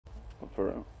For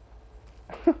real.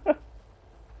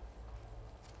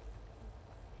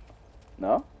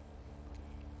 No?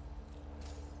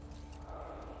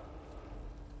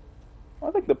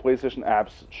 I think the PlayStation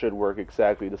apps should work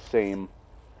exactly the same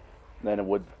than it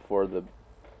would for the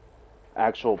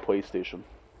actual PlayStation,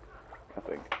 I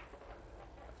think.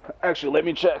 Actually, let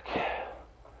me check.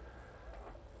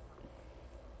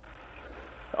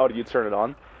 Oh, did you turn it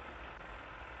on?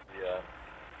 Yeah.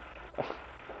 Okay.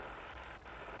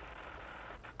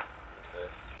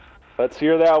 Let's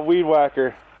hear that Weed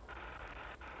Whacker.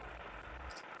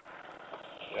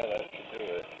 Yeah, that should do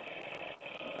it.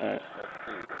 Alright. Let's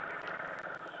see.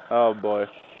 Oh boy.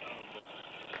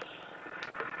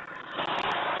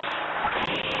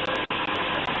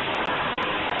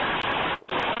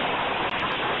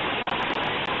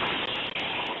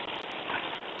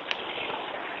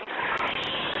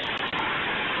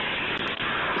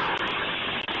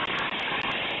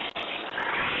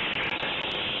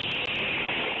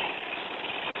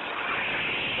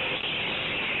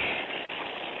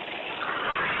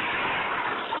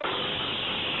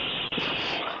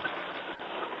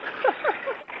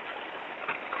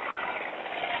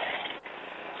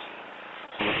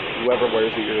 Whoever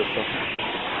wears the earphone.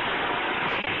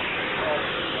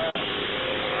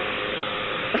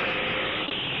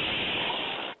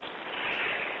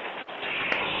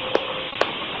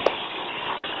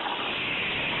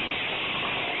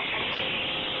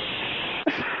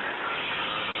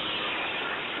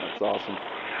 That's awesome.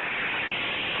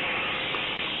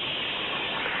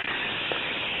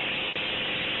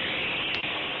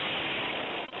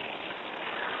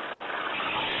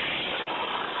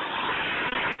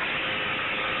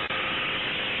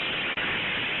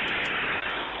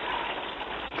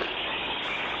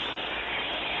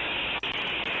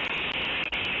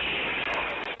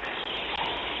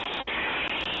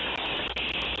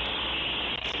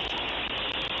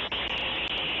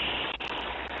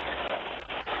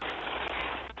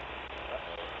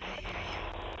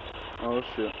 Oh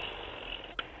shit.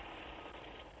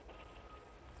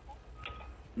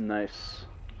 Nice.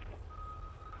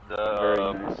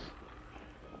 Very nice.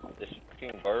 This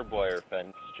freaking barbed wire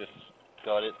fence just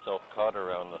got itself caught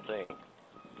around the thing.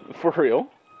 For real?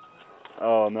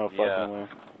 Oh no fucking Yeah. way.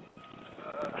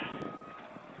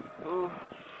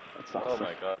 That's awesome. Oh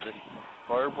my god, this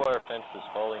barbed wire fence is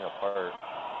falling apart.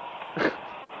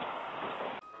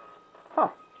 Huh.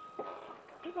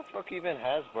 Who the fuck even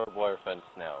has barbed wire fence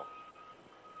now?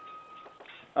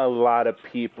 A lot of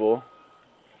people.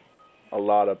 A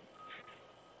lot of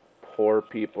poor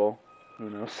people. Who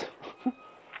knows?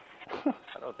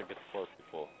 I don't think it's poor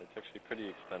people. It's actually pretty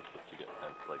expensive to get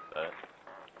fence like that.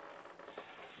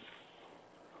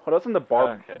 What else in the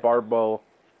barbo?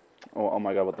 Oh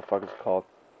my god, what the fuck is it called?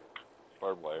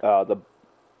 Barbed wire.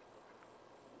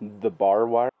 The bar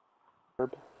wire?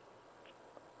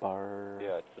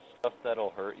 Yeah, it's the stuff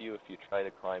that'll hurt you if you try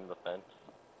to climb the fence.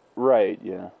 Right,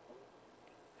 yeah.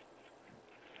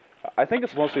 I think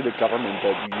it's mostly the government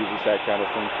that uses that kind of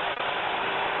thing.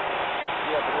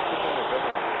 Yeah, but this isn't the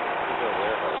government. This is a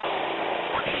warehouse.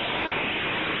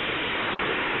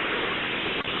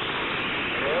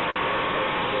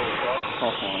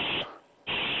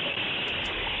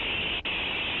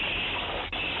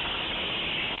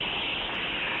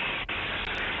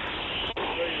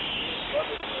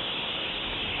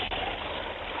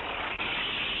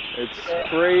 It's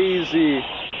crazy.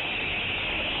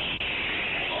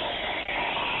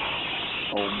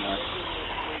 Oh my.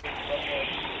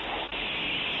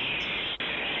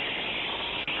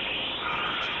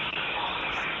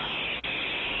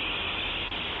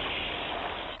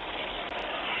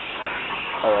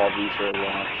 Oh, all these are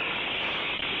locked.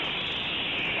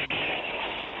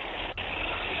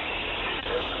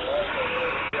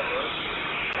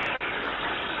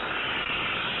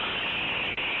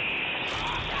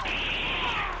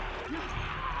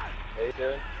 How you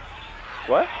doing?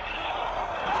 What?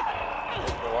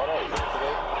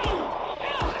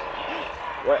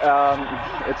 Wait,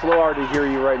 it's a little hard to hear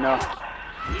you right now.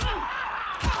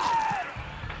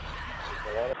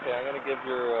 Okay, I'm gonna give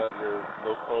your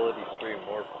low quality stream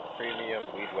more premium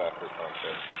Weedwacker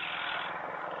content.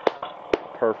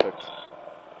 Perfect.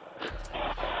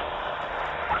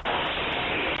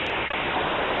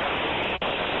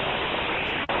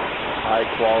 High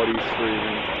quality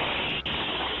streaming.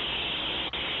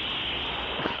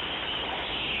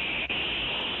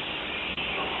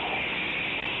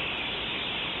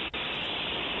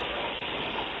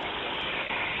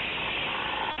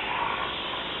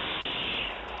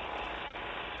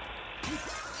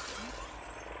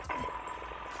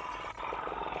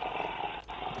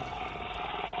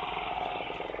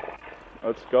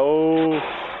 Let's go.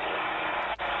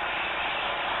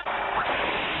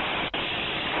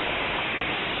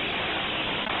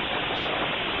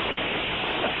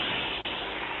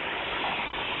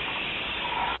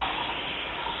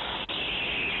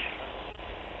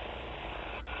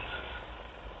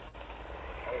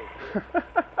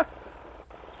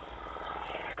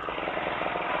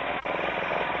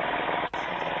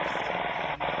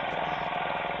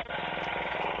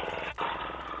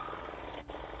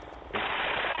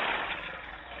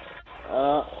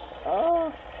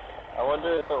 I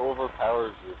wonder if it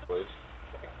overpowers your place.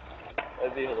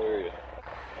 That'd be hilarious.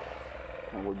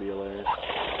 That would be hilarious.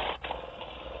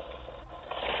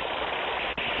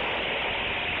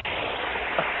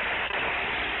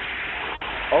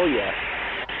 Oh yeah.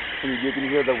 You can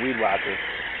hear the Weedwacker.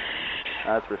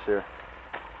 That's for sure.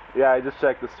 Yeah, I just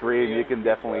checked the stream. You can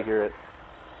definitely hear it.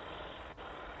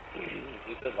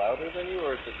 Is it louder than you,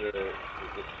 or is it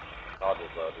not as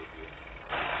loud as you?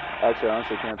 Actually, I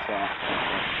honestly can't tell.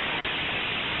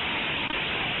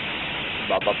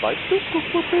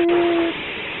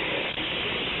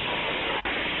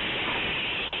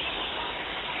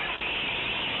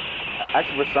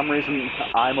 Actually, for some reason,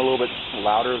 I'm a little bit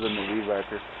louder than the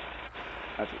Weedwacker.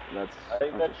 I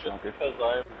think that's just because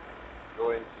I'm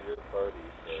going to your party,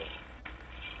 so...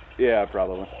 Yeah,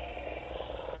 probably.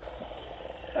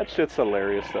 That shit's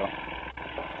hilarious, though.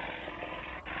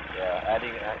 Yeah,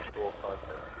 adding actual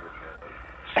content to your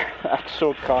channel.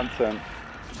 Actual content.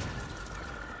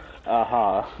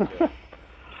 Uh-huh. Yeah.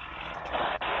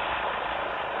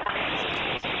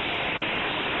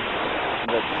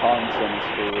 The content is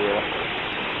for real.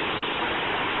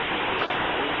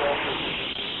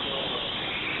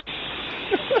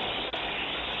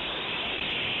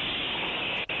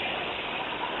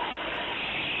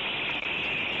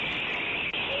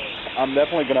 I'm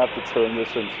definitely gonna have to turn this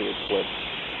into a clip.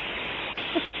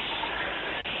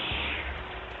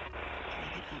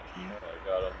 Oh my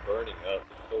god, I'm burning up.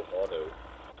 It's so hot out.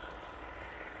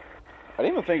 I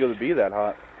didn't even think it would be that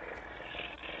hot.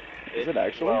 Is it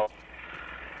actually? Well,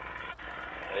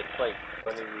 it's like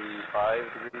 25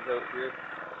 degrees out here.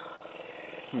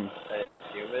 And it's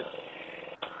humid.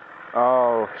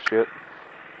 Oh, shit.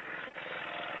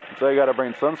 So you gotta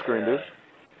bring sunscreen, dude.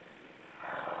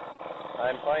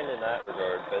 I'm fine in that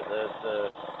regard, but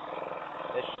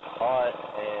it's hot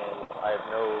and I have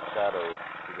no shadow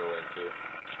to go into.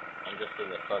 I'm just in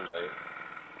the sunlight.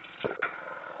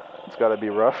 It's gotta be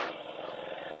rough.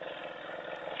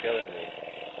 It's killing me.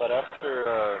 But after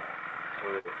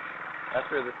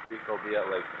this week I'll be at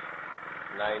like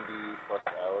 90 plus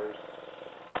hours.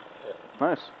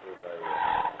 Nice.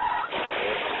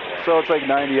 So it's like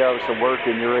 90 hours of work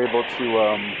and you're able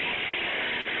to,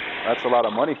 that's a lot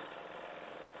of money.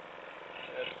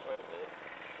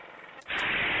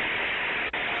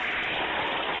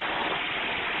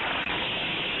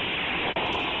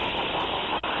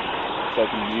 It's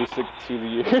like music to the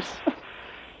ears.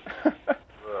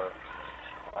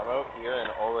 I'm out here and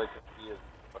all I can see is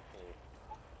fucking...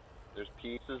 There's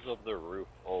pieces of the roof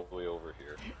all the way over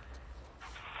here.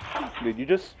 Did you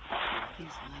just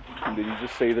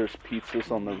say there's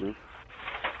pizzas on the roof?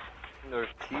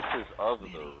 There's pieces of the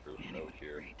roof out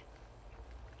here.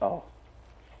 Oh.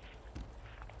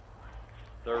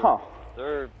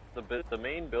 The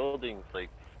main building's like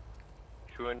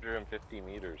 250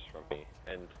 meters from me,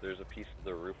 and there's a piece of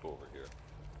the roof over here.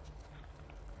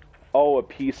 Oh, a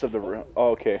piece of the roof.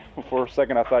 Oh, okay. For a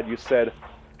second, I thought you said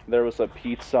there was a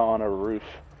pizza on a roof.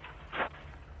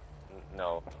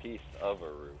 No, a piece of a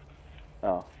roof.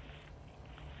 Oh.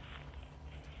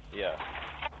 Yeah.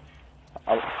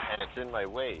 And it's in my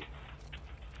way.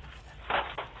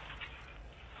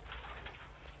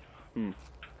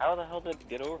 How the hell did it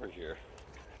get over here?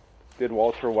 Did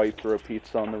Walter White throw a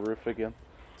pizza on the roof again?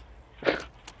 I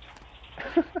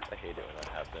hate it when that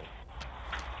happens.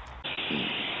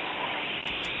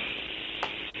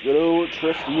 Good old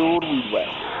trusty old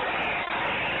Weedwacker.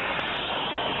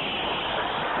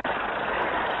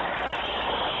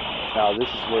 Now this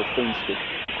is where things get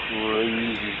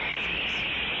crazy.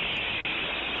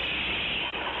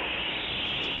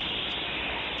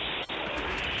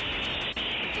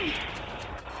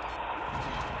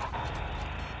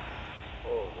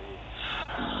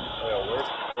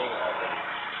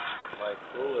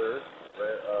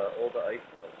 All the ice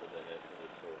melted in it because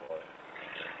it's so hot.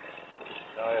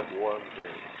 Now I have warm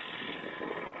drinks.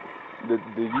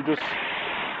 Did you just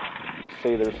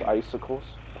say there's icicles?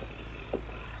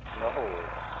 No.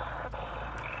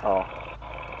 Oh.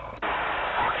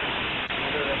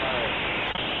 Neither am I.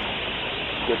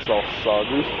 Gets all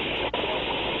soggy.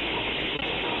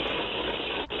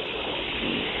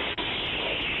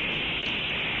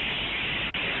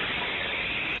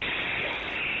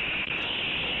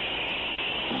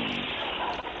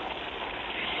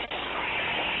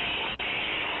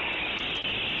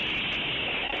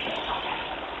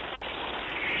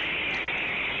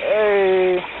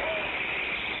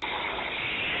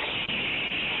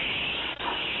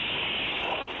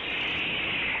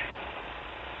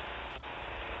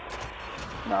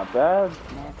 Not bad.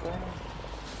 Not bad.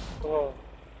 Oh.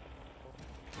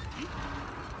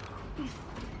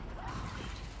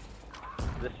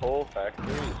 This whole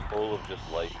factory is full of just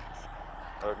lights.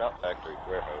 Or not factory,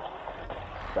 warehouse.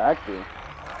 Factory?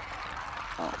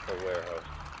 Oh. A warehouse.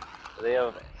 They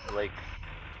have like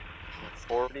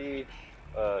 40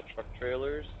 truck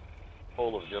trailers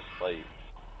full of just lights.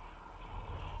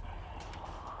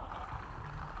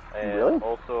 And Really?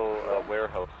 also a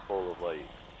warehouse full of lights.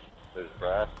 There's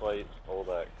brass lights, all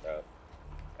that crap.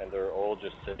 And they're all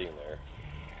just sitting there.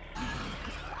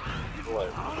 What?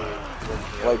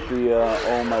 Like the,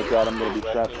 oh my god, I'm gonna be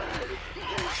trapped.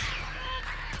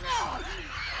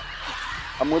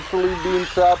 I'm literally being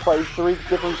trapped by 3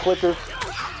 different clickers.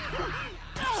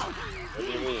 What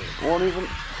do you mean? Won't even,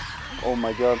 oh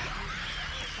my god.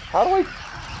 How do I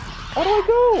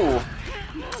go?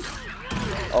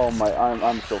 Oh my,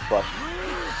 I'm so fucked.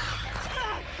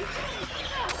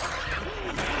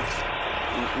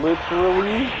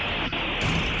 Literally.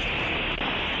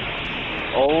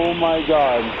 Oh my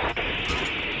god.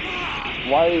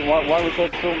 Why was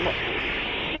that so much?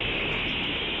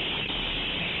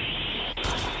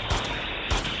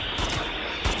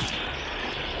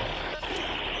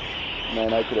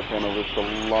 Man, I could have handled this a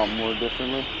lot more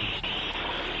differently.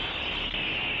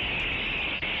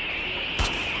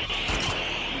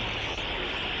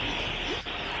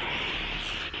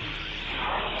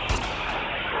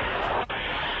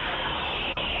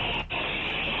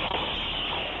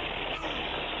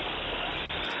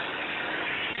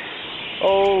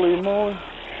 Holy moly.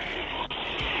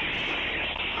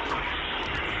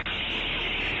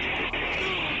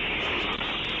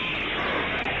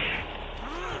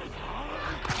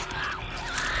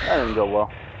 That didn't go well.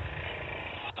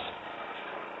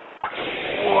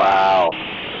 Wow.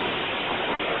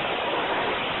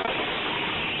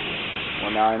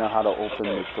 Well, now I know how to open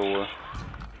the door.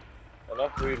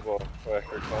 Enough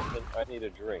Weedwacker content, I need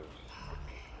a drink.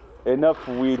 Enough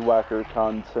Weedwacker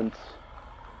content.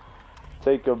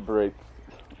 Take a break.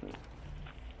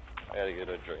 I gotta get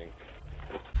a drink.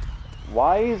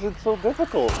 Why is it so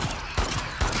difficult?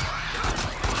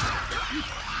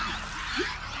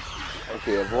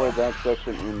 Okay, avoid that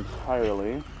section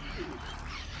entirely.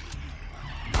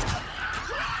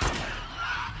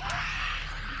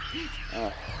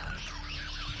 Ah.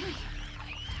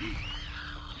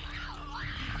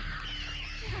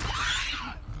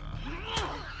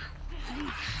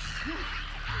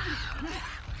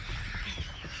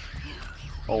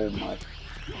 Oh my.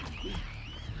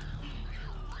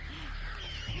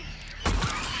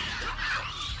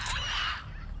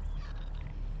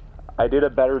 I did a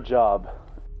better job.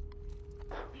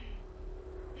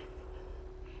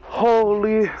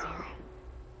 Holy.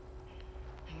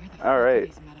 All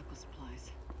right. Medical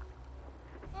supplies.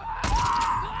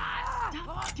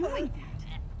 Stop doing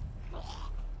that.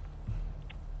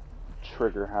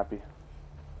 Trigger happy.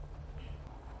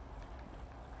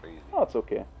 Crazy. Oh, it's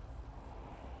okay.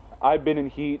 I've been in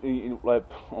heat, like,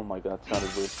 oh my god, that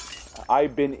sounded weird.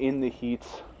 I've been in the heat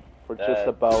for just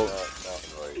about...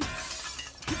 Not right.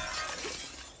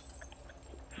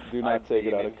 Do not I've take it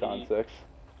been out in of context.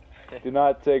 Do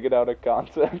not take it out of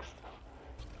context.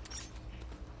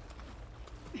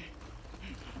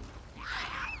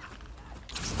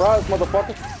 Surprise,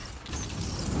 motherfucker!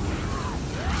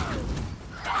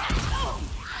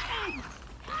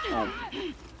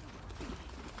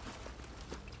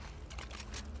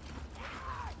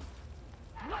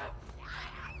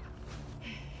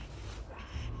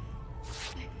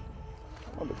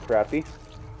 Oh, the crappy.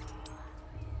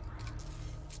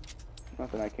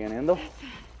 Nothing I can't handle.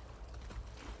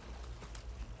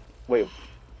 Wait.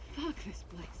 Fuck this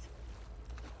place.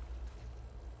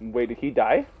 Wait, did he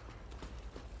die?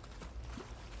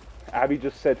 Abby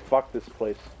just said, fuck this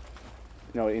place.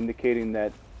 You know, indicating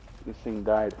that this thing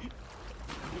died.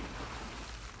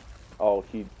 Oh,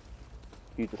 he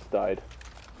just died.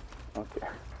 Okay.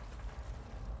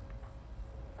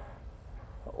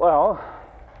 Well,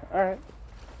 alright.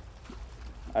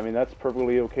 I mean, that's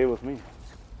perfectly okay with me.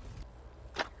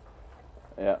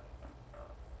 Yeah.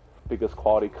 Because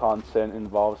quality content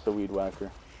involves the Weedwacker.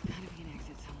 Gotta be an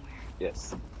exit somewhere.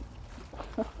 Yes.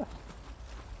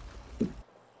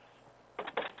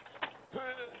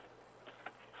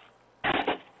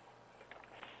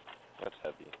 That's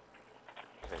heavy.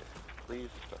 Okay, please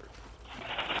start.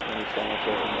 Thank you so much,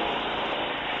 Evan.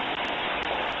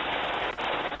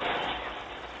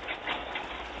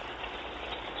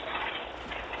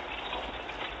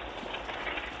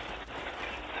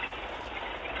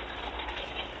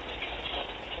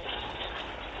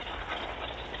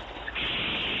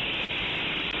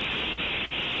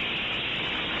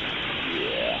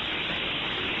 Yeah.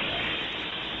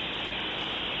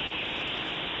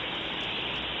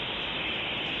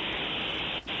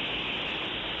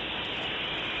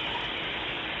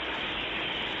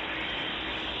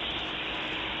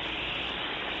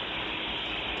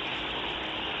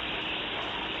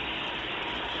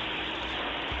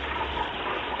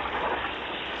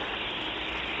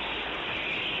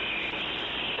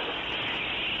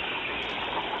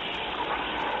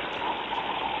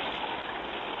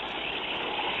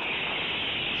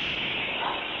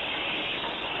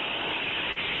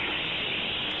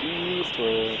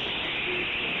 Eastward.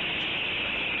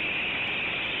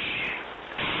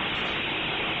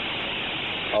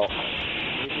 Oh.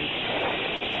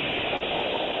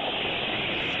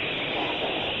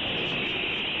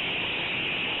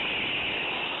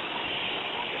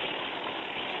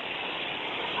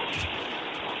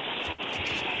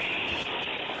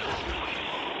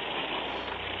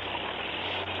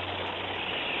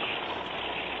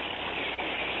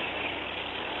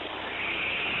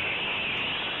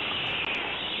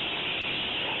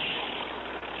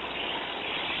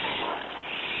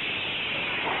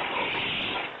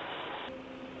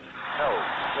 No,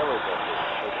 yellow buses.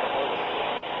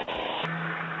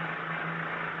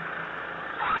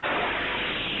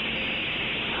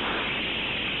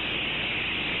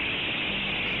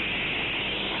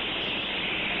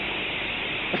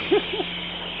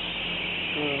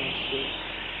 Oh, shit.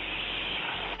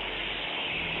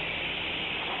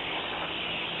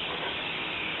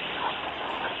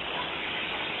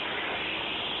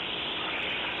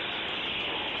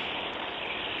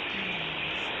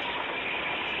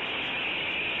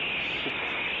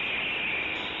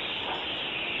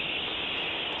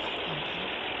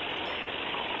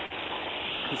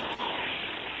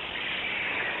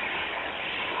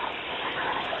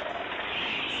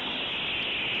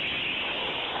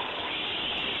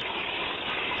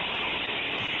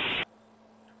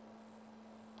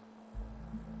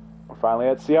 We're finally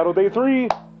at Seattle Day 3.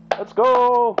 Let's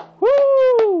go!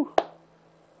 Woo!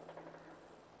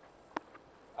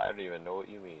 I don't even know what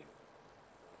you mean.